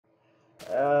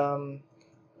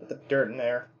put the dirt in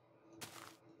there.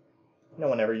 No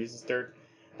one ever uses dirt.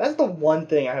 That's the one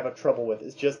thing I have a trouble with,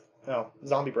 is just... Oh,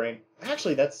 zombie brain.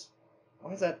 Actually, that's...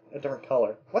 Why is that a different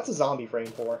color? What's a zombie brain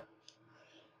for?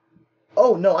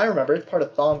 Oh, no, I remember. It's part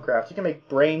of Thaumcraft. You can make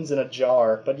brains in a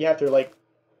jar, but you have to, like...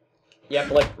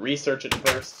 research it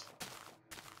first.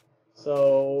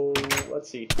 So... Let's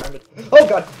see. Time to... Oh,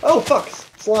 God! Oh, fuck!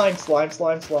 Slime, slime,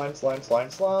 slime, slime, slime, slime,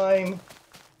 slime.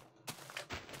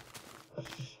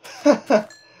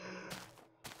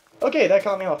 Okay, that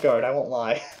caught me off guard, I won't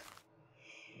lie.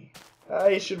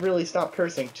 I should really stop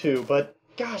cursing too, but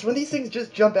gosh, when these things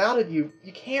just jump out at you,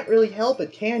 you can't really help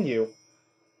it, can you?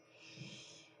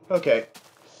 Okay.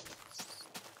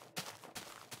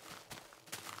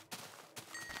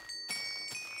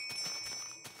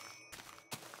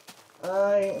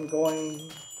 I am going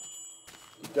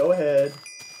to go ahead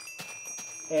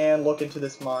and look into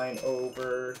this mine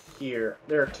over here.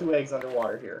 There are 2 eggs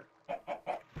underwater here.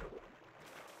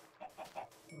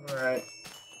 Alright.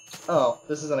 Oh,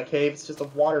 this isn't a cave, it's just a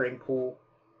watering pool.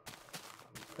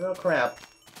 Oh crap.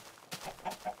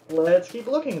 Let's keep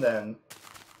looking then.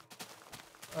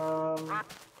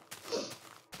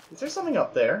 Is there something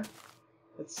up there?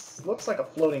 It looks like a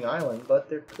floating island, but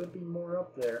there could be more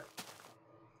up there.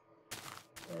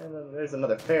 And then there's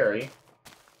another ferry.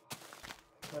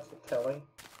 That's telling.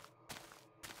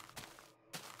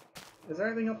 Is there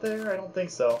anything up there? I don't think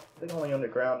so. I think only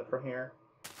underground from here.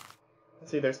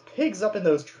 Let's see, there's pigs up in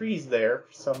those trees there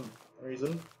for some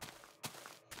reason.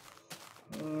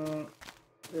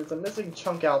 There's a missing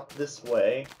chunk out this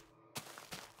way.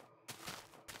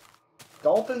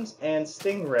 Dolphins and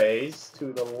stingrays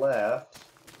to the left.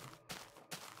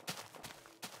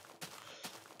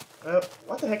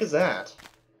 What the heck is that?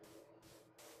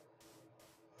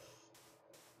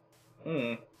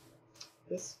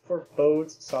 This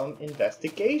forebodes some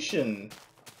investigation.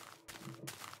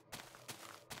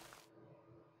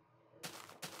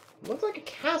 Looks like a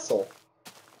castle.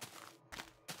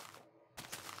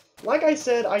 Like I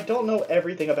said, I don't know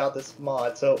everything about this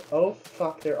mod, so oh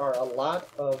fuck, there are a lot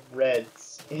of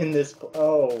reds in this.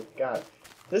 Oh god,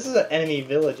 this is an enemy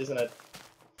village, isn't it?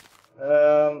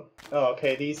 Oh,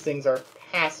 okay, these things are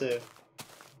passive,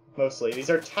 mostly. These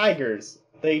are tigers.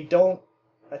 They don't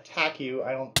attack you,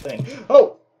 I don't think.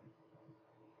 Oh!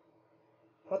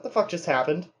 What the fuck just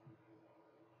happened?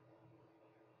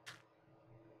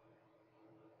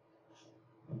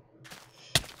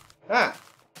 Ah!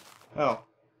 Oh.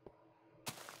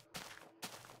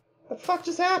 What the fuck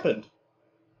just happened?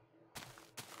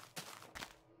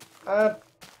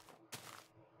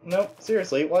 Nope,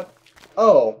 seriously, what?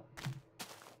 Oh.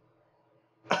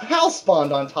 A house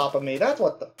spawned on top of me, that's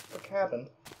what the fuck happened.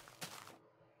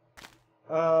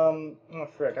 Oh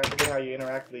frick, I forget how you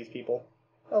interact with these people.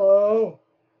 Hello?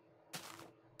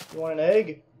 You want an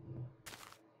egg?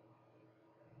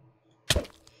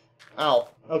 Ow.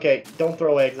 Okay, don't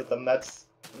throw eggs at them, that's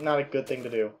not a good thing to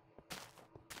do.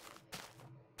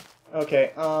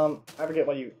 Okay, I forget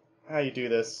how you do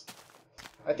this.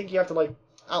 I think you have to, like...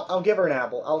 I'll give her an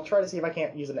apple. I'll try to see if I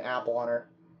can't use an apple on her.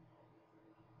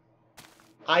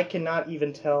 I cannot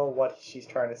even tell what she's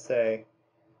trying to say.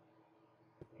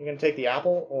 You gonna take the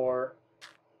apple, or...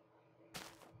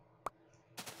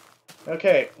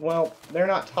 Okay, well, they're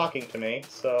not talking to me,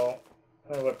 so...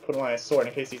 I would put my sword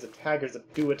in case these attackers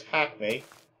that do attack me.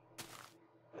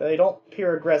 They don't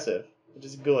appear aggressive, which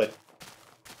is good.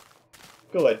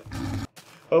 Good.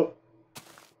 Oh.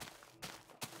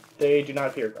 They do not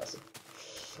appear aggressive.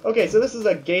 Okay, so this is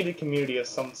a gated community of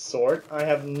some sort. I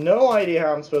have no idea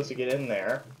how I'm supposed to get in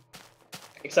there.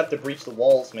 Except to breach the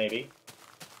walls, maybe.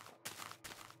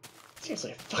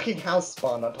 Seriously, a fucking house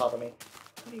spawned on top of me.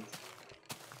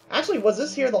 Actually, was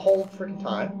this here the whole freaking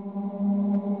time?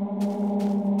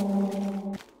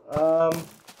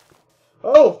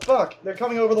 Oh, fuck! They're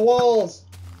coming over the walls!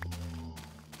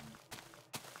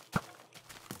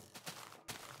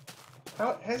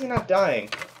 How is he not dying?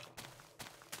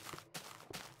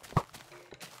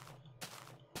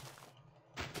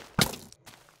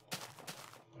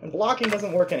 And blocking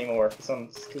doesn't work anymore for some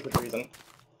stupid reason.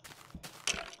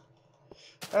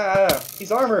 Ah,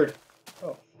 he's armored!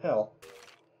 Oh, hell.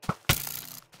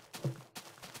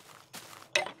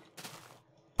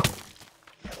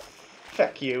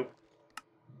 Feck you.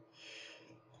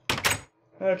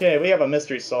 Okay, we have a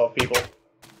mystery to solve, people.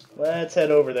 Let's head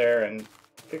over there and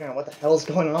figure out what the hell's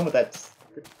going on with that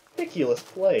ridiculous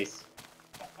place.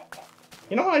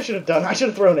 You know what I should have done? I should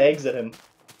have thrown eggs at him.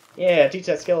 Yeah, teach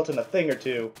that skeleton a thing or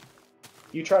two.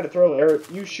 You try to throw arrows,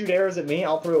 you shoot arrows at me,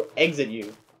 I'll throw eggs at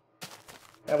you.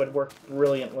 That would work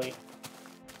brilliantly.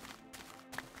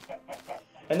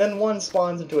 And then one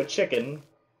spawns into a chicken,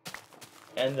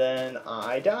 and then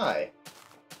I die.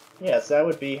 Yes, that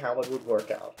would be how it would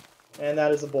work out. And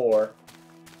that is a boar.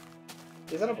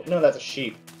 Is that a... No, that's a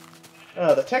sheep.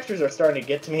 Oh, the textures are starting to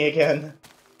get to me again.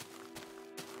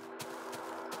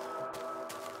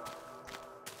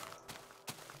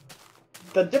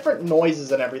 The different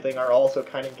noises and everything are also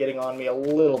kind of getting on me a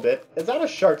little bit. Is that a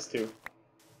shark's tooth?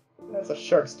 That's a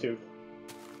shark's tooth.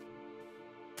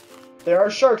 There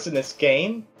are sharks in this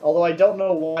game, although I don't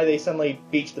know why they suddenly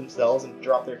beach themselves and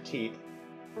drop their teeth.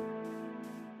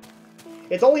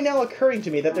 It's only now occurring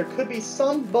to me that there could be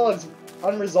some bugs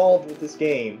unresolved with this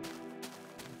game.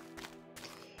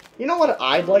 You know what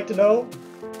I'd like to know?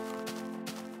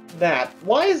 That.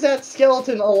 Why is that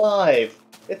skeleton alive?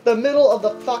 It's the middle of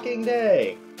the fucking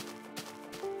day.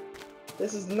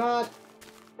 This is not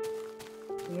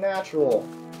natural.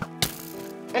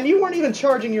 And you weren't even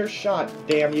charging your shot,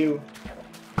 damn you.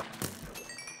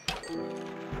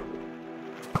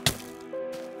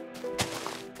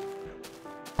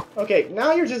 Okay,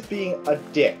 now you're just being a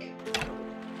dick.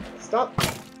 Stop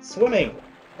swimming.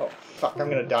 Oh, fuck, I'm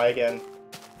gonna die again.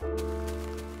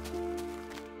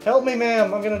 Help me,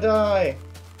 ma'am, I'm gonna die.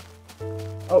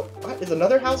 Oh, what? Is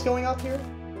another house going up here?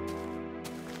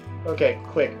 Okay,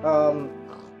 quick.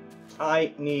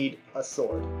 I need a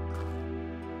sword.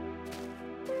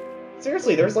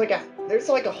 Seriously, there's like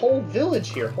a whole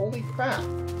village here. Holy crap.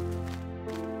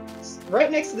 It's right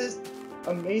next to this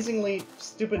amazingly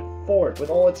stupid fort with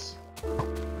all its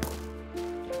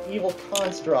evil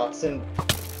constructs and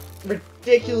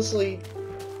ridiculously...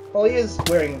 Well, he is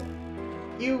wearing...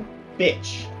 You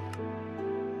bitch.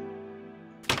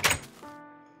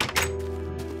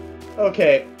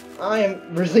 Okay, I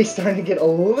am really starting to get a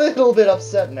little bit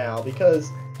upset now because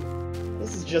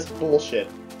this is just bullshit.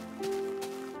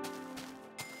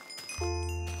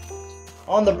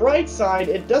 On the bright side,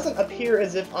 it doesn't appear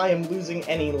as if I am losing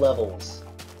any levels.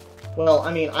 Well,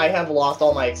 I mean, I have lost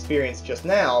all my experience just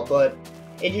now, but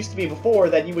it used to be before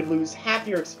that you would lose half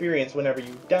your experience whenever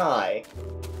you die,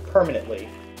 permanently.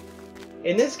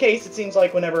 In this case, it seems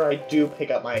like whenever I do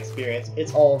pick up my experience,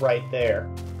 it's all right there.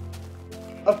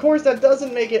 Of course, that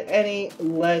doesn't make it any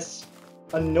less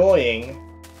annoying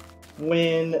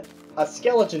when a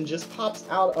skeleton just pops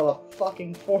out of a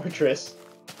fucking fortress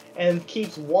and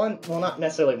keeps well, not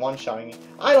necessarily one-shotting me.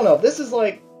 I don't know, this is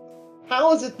like,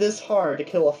 how is it this hard to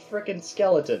kill a frickin'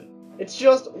 skeleton? It's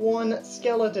just one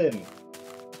skeleton.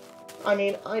 I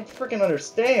mean, I'd frickin'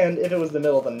 understand if it was the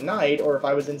middle of the night, or if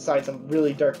I was inside some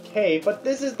really dark cave, but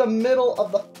this is the middle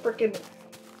of the frickin'...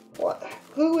 What?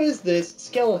 Who is this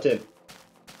skeleton?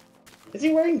 Is he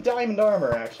wearing diamond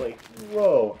armor, actually?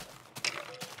 Whoa.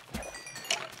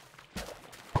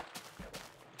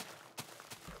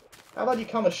 How about you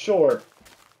come ashore,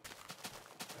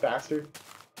 bastard?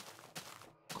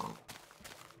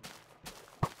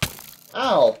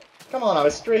 Ow! Come on, I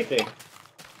was strafing.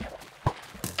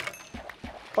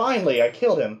 Finally, I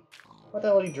killed him. What the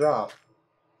hell did he drop?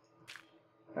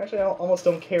 Actually, I almost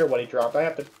don't care what he dropped. I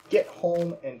have to get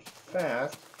home and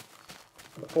fast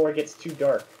before it gets too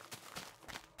dark.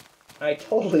 I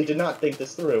totally did not think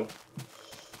this through.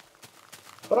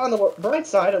 But on the bright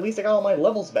side, at least I got all my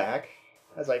levels back,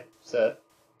 as I said.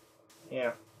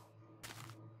 Yeah.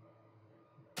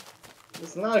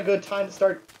 This is not a good time to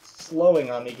start slowing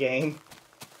on me, game.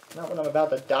 Not when I'm about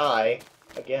to die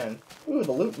again. Ooh,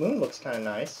 the loot moon looks kind of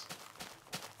nice.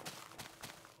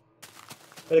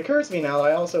 It occurs to me now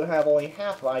that I also have only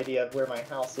half an idea of where my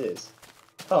house is.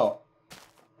 Oh.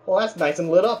 Well, that's nice and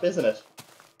lit up, isn't it?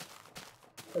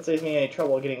 That saves me any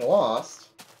trouble getting lost.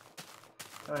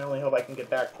 I only hope I can get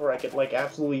back before I get, like,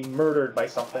 absolutely murdered by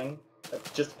something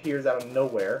that just appears out of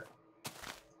nowhere.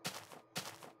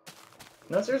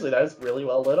 No, seriously, that is really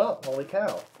well lit up. Holy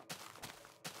cow.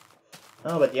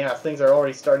 Oh, but yeah, things are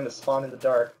already starting to spawn in the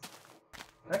dark.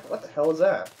 Heck, what the hell is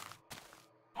that?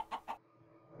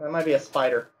 That might be a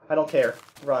spider. I don't care.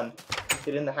 Run.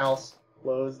 Get in the house.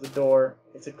 Close the door.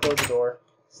 It said close the door.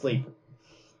 Sleep.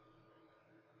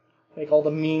 Make all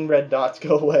the mean red dots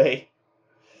go away.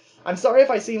 I'm sorry if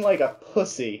I seem like a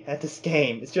pussy at this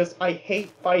game. It's just, I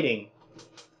hate fighting.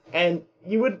 And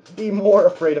you would be more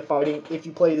afraid of fighting if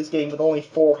you play this game with only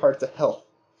 4 hearts of health.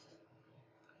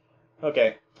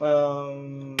 Okay.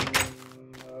 Okay.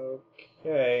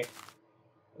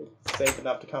 It's safe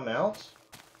enough to come out.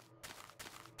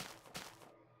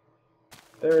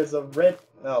 There is a red...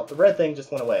 No, the red thing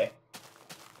just went away.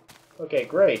 Okay,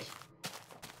 great.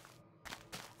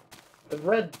 The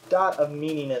red dot of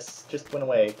meaniness just went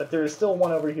away, but there is still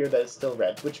one over here that is still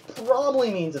red, which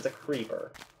probably means it's a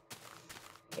creeper.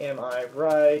 Am I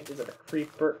right? Is it a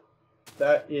creeper?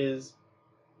 That is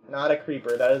Not a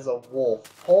creeper. That is a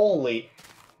wolf. Holy.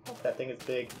 Oh, that thing is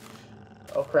big.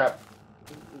 Oh, crap.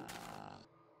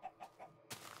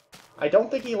 I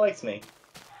don't think he likes me.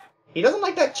 He doesn't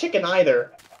like that chicken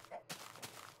either.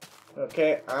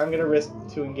 Okay, I'm gonna risk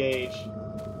to engage.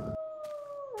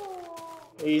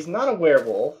 He's not a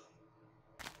werewolf.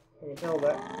 I can tell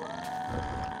that.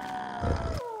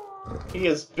 He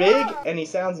is big, and he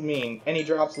sounds mean, and he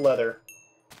drops leather.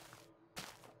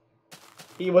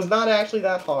 He was not actually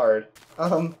that hard.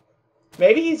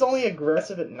 Maybe he's only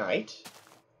aggressive at night?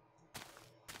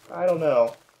 I don't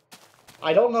know.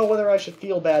 I don't know whether I should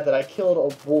feel bad that I killed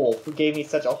a wolf who gave me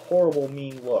such a horrible,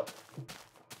 mean look.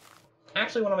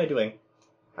 Actually, what am I doing?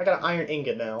 I got an iron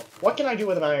ingot now. What can I do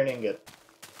with an iron ingot?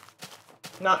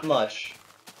 Not much.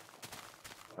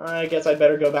 I guess I'd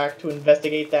better go back to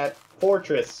investigate that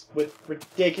fortress with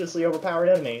ridiculously overpowered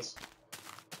enemies.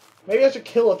 Maybe I should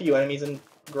kill a few enemies and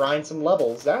grind some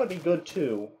levels. That would be good,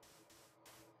 too.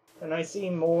 And I see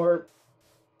more...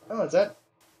 Oh, is that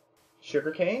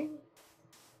sugarcane?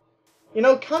 You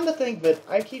know, come to think that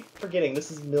I keep forgetting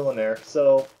this is Millionaire,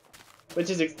 so... Which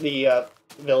is the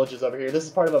villages over here. This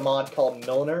is part of a mod called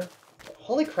Millionaire.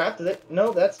 Holy crap, did it...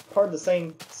 No, that's part of the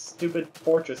same stupid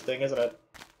fortress thing, isn't it?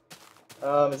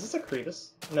 Is this a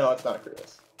Crevice? No, it's not a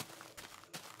Crevice.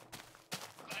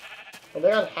 Well,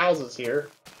 they got houses here.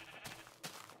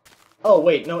 Oh,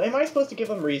 wait, no, am I supposed to give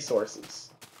them resources?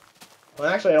 Well,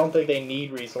 actually, I don't think they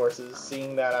need resources,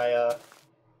 seeing that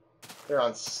they're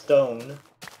on stone.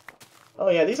 Oh,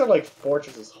 yeah, these are like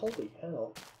fortresses. Holy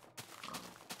hell.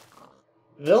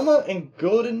 Vilma and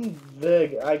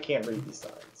Goldenvig. I can't read these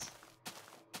signs.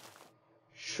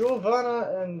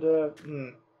 Shovana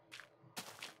and,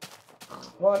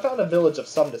 Well, I found a village of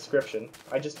some description.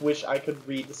 I just wish I could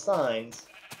read the signs.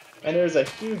 And there's a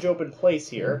huge open place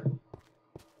here.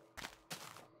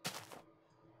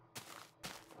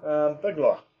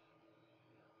 Beglar.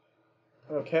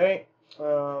 Okay.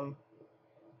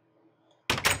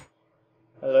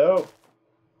 Hello?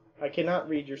 I cannot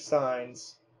read your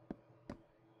signs.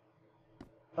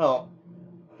 Oh.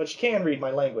 But you can read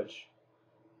my language.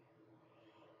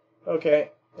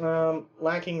 Okay.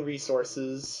 Lacking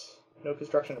resources. No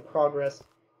construction in progress.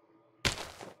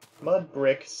 Mud,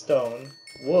 brick, stone,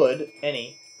 wood,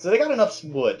 any. So they got enough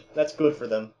wood. That's good for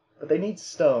them. But they need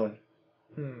stone.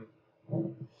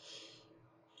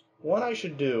 What I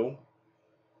should do...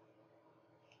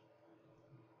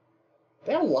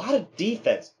 They have a lot of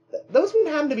defense. Those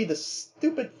wouldn't happen to be the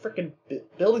stupid frickin'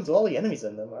 buildings with all the enemies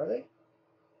in them, are they?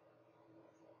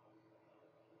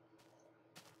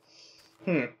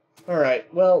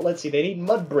 Alright, well, let's see. They need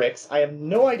mud bricks. I have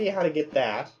no idea how to get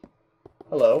that.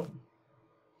 Hello.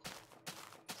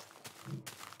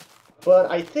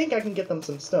 But I think I can get them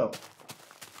some stone.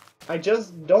 I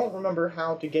just don't remember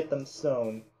how to get them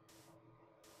stone.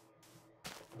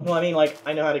 Well, I mean, like,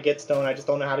 I know how to get stone, I just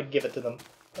don't know how to give it to them.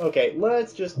 Okay,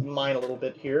 let's just mine a little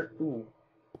bit here. Ooh.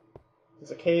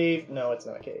 It's a cave. No, it's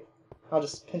not a cave. I'll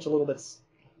just pinch a little bit.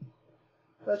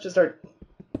 Let's just start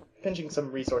pinching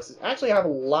some resources. Actually, I have a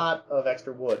lot of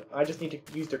extra wood. I just need to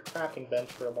use their crafting bench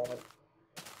for a moment.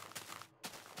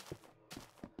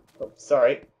 Oh,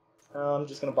 sorry. I'm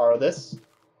just going to borrow this.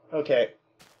 Okay.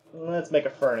 Let's make a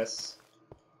furnace.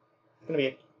 It's going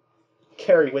to be a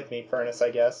carry with me furnace, I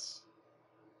guess.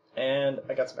 And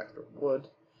I got some extra wood.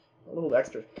 A little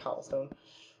extra cobblestone.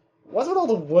 What's with all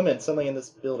the women suddenly in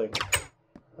this building?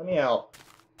 Let me out.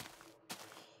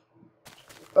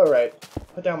 Alright.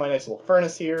 Put down my nice little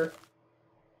furnace here.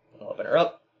 I'll open her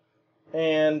up.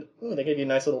 And, ooh, they gave you a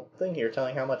nice little thing here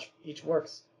telling how much each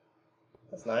works.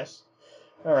 That's nice.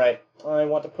 Alright. I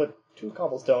want to put 2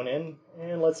 cobblestone in.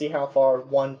 And let's see how far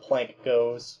 1 plank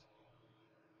goes.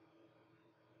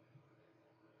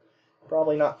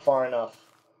 Probably not far enough.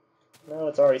 No,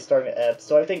 it's already starting to ebb,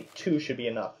 so I think 2 should be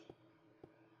enough.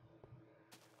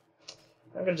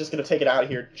 I'm just going to take it out of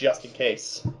here just in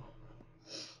case.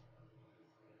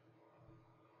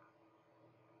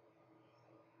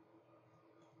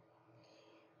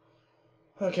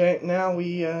 Okay, now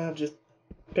we just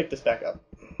pick this back up.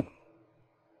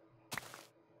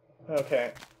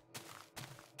 Okay.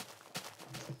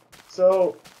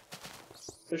 So,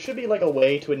 there should be like a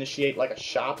way to initiate like a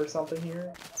shop or something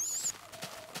here.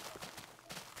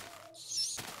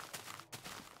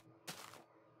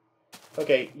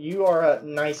 Okay, you are a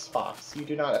nice fox. You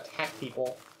do not attack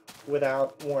people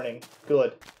without warning.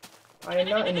 Good. I am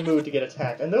not in the mood to get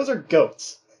attacked. And those are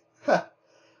goats. Ha!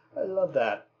 I love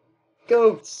that.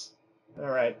 Goats!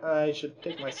 Alright, I should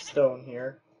take my stone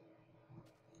here.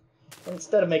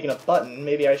 Instead of making a button,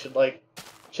 maybe I should, like,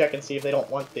 check and see if they don't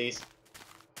want these.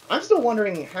 I'm still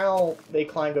wondering how they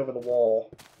climbed over the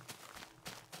wall.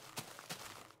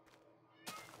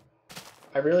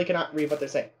 I really cannot read what they're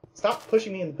saying. Stop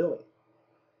pushing me in the building.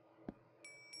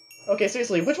 Okay,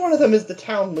 seriously, which one of them is the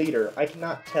town leader? I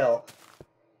cannot tell.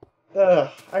 Ugh,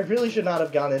 I really should not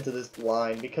have gone into this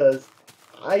blind, because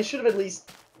I should have at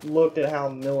least looked at how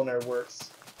Milliner works.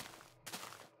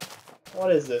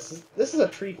 What is this? This is a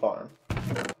tree farm.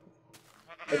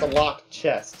 It's a locked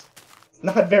chest. It's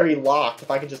not very locked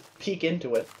if I could just peek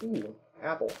into it. Ooh,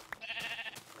 apple.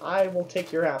 I will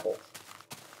take your apple.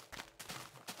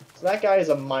 So that guy is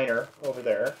a miner over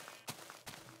there.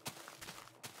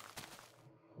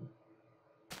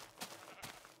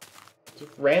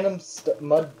 Just random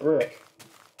mud brick.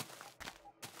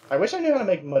 I wish I knew how to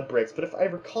make mud bricks, but if I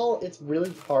recall, it's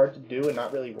really hard to do and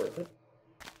not really worth it.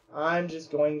 I'm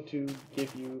just going to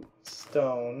give you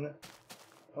stone.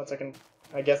 Once I can,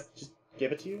 I guess, just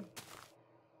give it to you.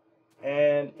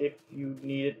 And if you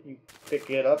need it, you pick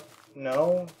it up.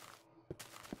 No.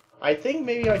 I think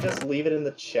maybe I just leave it in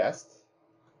the chest.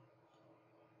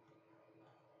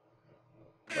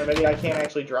 Or maybe I can't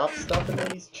actually drop stuff in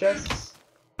these chests.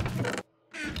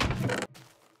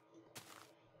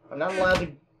 I'm not allowed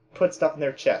to put stuff in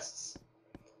their chests.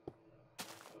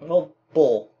 Well,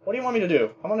 bull. What do you want me to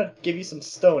do? I'm gonna give you some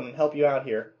stone and help you out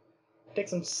here. Take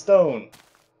some stone.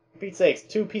 For Pete's sakes,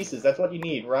 2 pieces, that's what you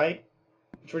need, right?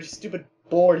 That's what your stupid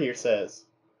board here says.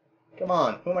 Come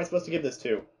on, who am I supposed to give this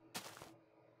to?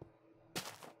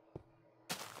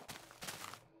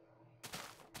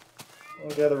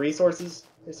 Okay, the resources?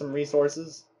 Here's some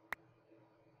resources.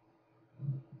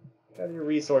 Got your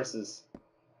resources.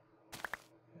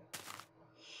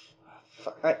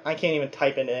 I can't even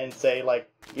type in it and say, like,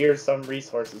 here's some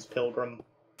resources, pilgrim.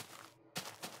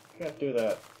 Can't do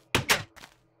that.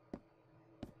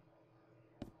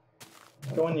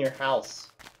 Go in your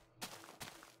house.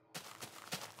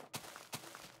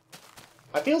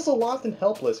 I feel so lost and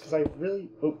helpless, because I really...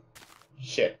 Oh,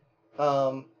 shit.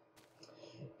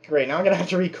 Great, now I'm gonna have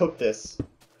to recook this.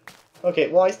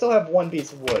 Okay, well, I still have 1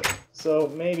 piece of wood,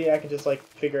 so maybe I can just, like,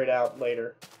 figure it out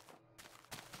later.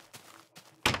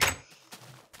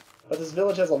 But this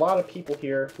village has a lot of people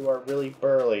here who are really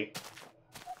burly.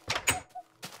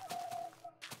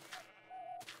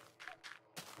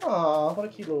 Aw, what a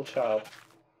cute little child.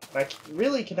 I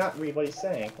really cannot read what he's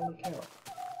saying. Holy cow.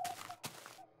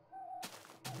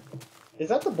 Is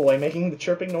that the boy making the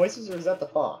chirping noises, or is that the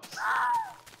fox?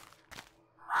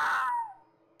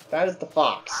 That is the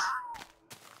fox.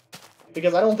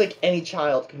 Because I don't think any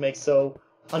child could make so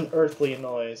unearthly a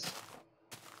noise.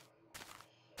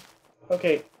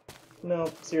 Okay,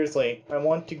 no, seriously. I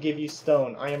want to give you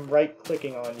stone. I am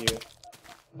right-clicking on you.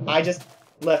 I just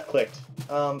left-clicked.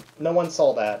 No one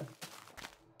saw that.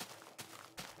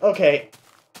 Okay.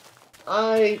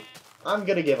 I'm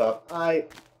gonna give up. I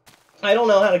don't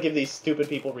know how to give these stupid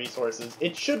people resources.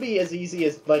 It should be as easy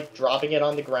as, like, dropping it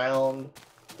on the ground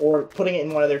or putting it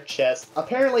in one of their chests.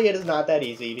 Apparently it is not that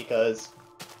easy because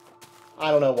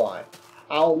I don't know why.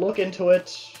 I'll look into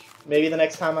it. Maybe the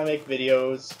next time I make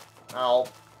videos, I'll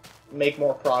make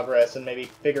more progress and maybe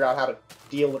figure out how to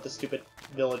deal with the stupid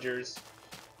villagers.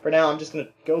 For now, I'm just going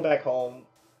to go back home.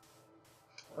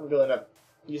 I'm going to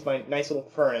use my nice little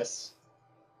furnace.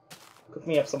 Cook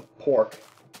me up some pork.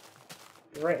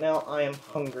 Right now, I am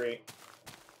hungry.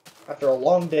 After a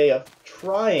long day of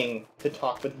trying to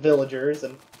talk with villagers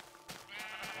and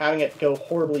having it go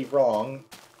horribly wrong,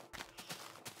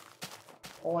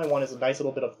 all I want is a nice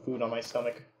little bit of food on my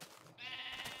stomach.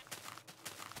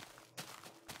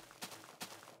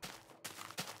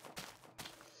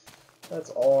 That's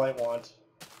all I want.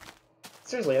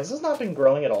 Seriously, has this not been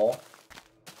growing at all?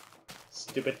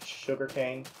 Stupid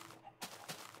sugarcane.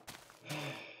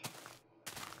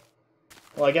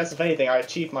 Well, I guess if anything, I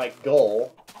achieved my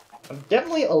goal. I'm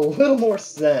definitely a little more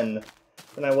zen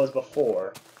than I was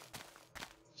before.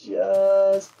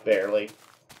 Just barely.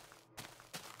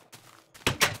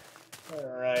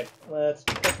 Alright, let's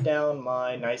put down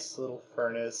my nice little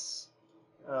furnace.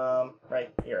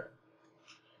 Right here.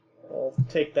 We'll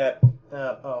take that,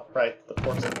 oh, right, the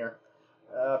pork's in here.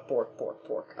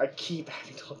 Pork. I keep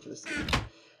having to look for this.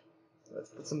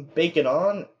 Let's put some bacon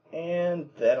on, and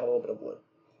then a little bit of wood.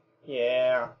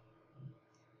 Yeah.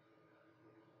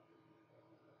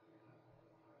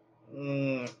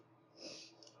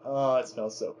 Oh, it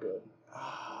smells so good.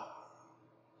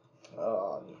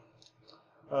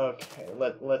 Okay,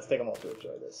 let's take a moment to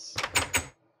enjoy this.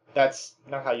 That's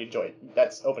not how you enjoy it.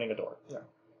 That's opening a door. No.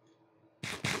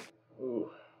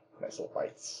 Ooh, nice little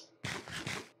bites.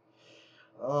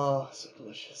 Oh, so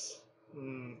delicious.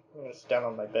 I'm gonna sit down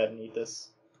on my bed and eat this.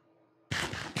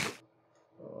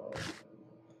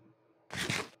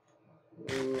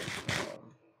 Ooh.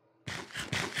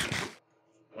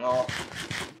 Oh.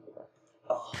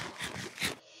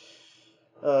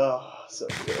 so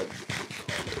good.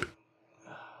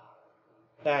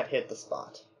 That hit the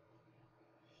spot.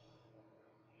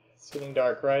 It's getting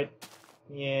dark, right?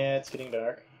 Yeah, it's getting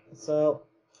dark. So,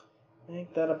 I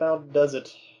think that about does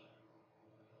it.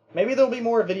 Maybe there'll be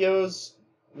more videos,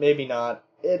 maybe not.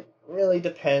 It really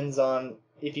depends on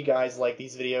if you guys like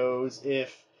these videos,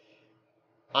 if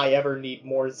I ever need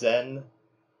more Zen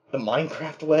the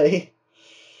Minecraft way.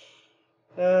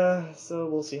 So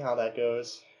we'll see how that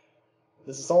goes.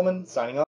 This is Solomon, signing off.